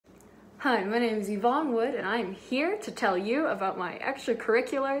Hi, my name is Yvonne Wood, and I am here to tell you about my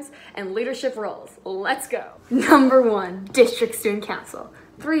extracurriculars and leadership roles. Let's go! Number 1, District Student Council.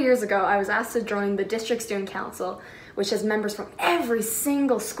 3 years ago, I was asked to join the District Student Council, which has members from every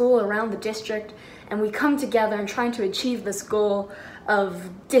single school around the district, and we come together and trying to achieve this goal of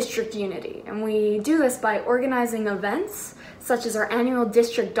district unity. And we do this by organizing events, such as our annual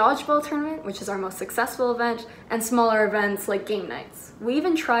district dodgeball tournament, which is our most successful event, and smaller events like game nights. We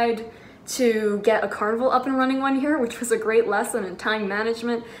even tried to get a carnival up and running one year, which was a great lesson in time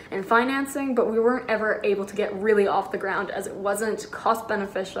management and financing, but we weren't ever able to get really off the ground as it wasn't cost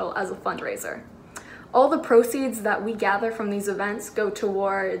beneficial as a fundraiser. All the proceeds that we gather from these events go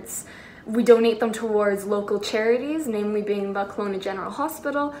towards, we donate them towards local charities, namely being the Kelowna General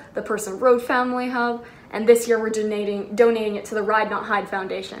Hospital, the Person Road Family Hub, and this year we're donating it to the Ride Not Hide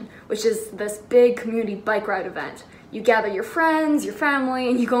Foundation, which is this big community bike ride event. You gather your friends, your family,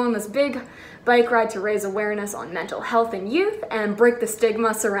 and you go on this big bike ride to raise awareness on mental health in youth and break the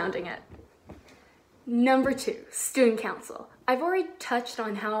stigma surrounding it. Number 2, Student Council. I've already touched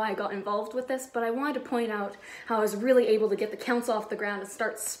on how I got involved with this, but I wanted to point out how I was really able to get the council off the ground and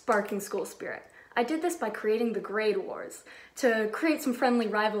start sparking school spirit. I did this by creating the grade wars to create some friendly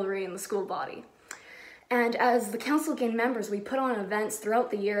rivalry in the school body. And as the council gained members, we put on events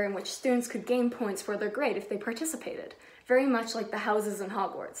throughout the year in which students could gain points for their grade if they participated. Very much like the houses in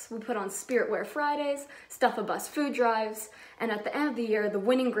Hogwarts. We put on Spirit Wear Fridays, Stuff a Bus food drives, and at the end of the year, the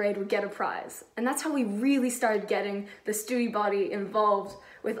winning grade would get a prize. And that's how we really started getting the student body involved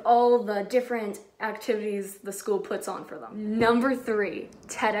with all the different activities the school puts on for them. Number 3,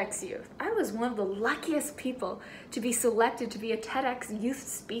 TEDx Youth. I was one of the luckiest people to be selected to be a TEDx Youth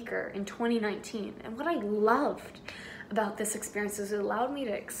speaker in 2019. And what I loved about this experience is it allowed me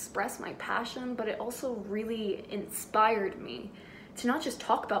to express my passion, but it also really inspired me to not just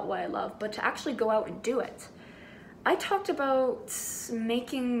talk about what I love, but to actually go out and do it. I talked about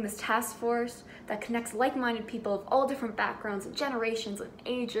making this task force that connects like-minded people of all different backgrounds and generations and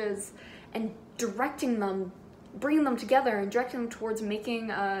ages, and directing them, bringing them together and directing them towards making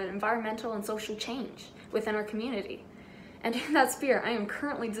environmental and social change within our community. And in that spirit, I am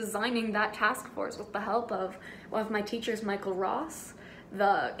currently designing that task force with the help of one of my teachers, Michael Ross,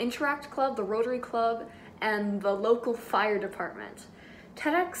 the Interact Club, the Rotary Club, and the local fire department.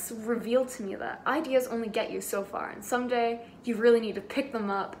 TEDx revealed to me that ideas only get you so far, and someday you really need to pick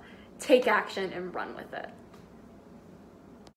them up, take action, and run with it.